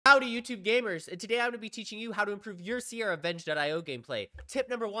Howdy YouTube gamers, and today I'm going to be teaching you how to improve your Sierra Venge.io gameplay. Tip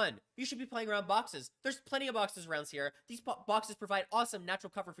number 1, you should be playing around boxes. There's plenty of boxes around Sierra. These boxes provide awesome natural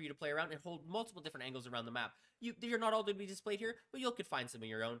cover for you to play around and hold multiple different angles around the map. You're not all going to be displayed here, but you could find some of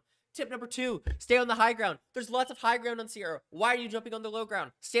your own. Tip number 2, stay on the high ground. There's lots of high ground on Sierra. Why are you jumping on the low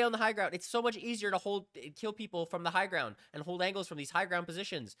ground? Stay on the high ground. It's so much easier to kill people from the high ground and hold angles from these high ground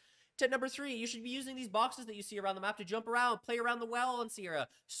positions. Tip number 3, you should be using these boxes that you see around the map to jump around, play around the well on Sierra.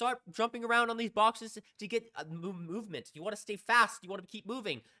 Start jumping around on these boxes to get movement. You want to stay fast. You want to keep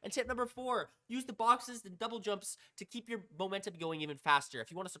moving. And tip number 4, use the boxes and double jumps to keep your momentum going even faster.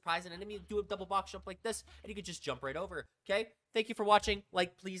 If you want to surprise an enemy, do a double box jump like this, and you can just jump right over. Okay? Thank you for watching.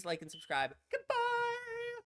 Please like and subscribe. Goodbye.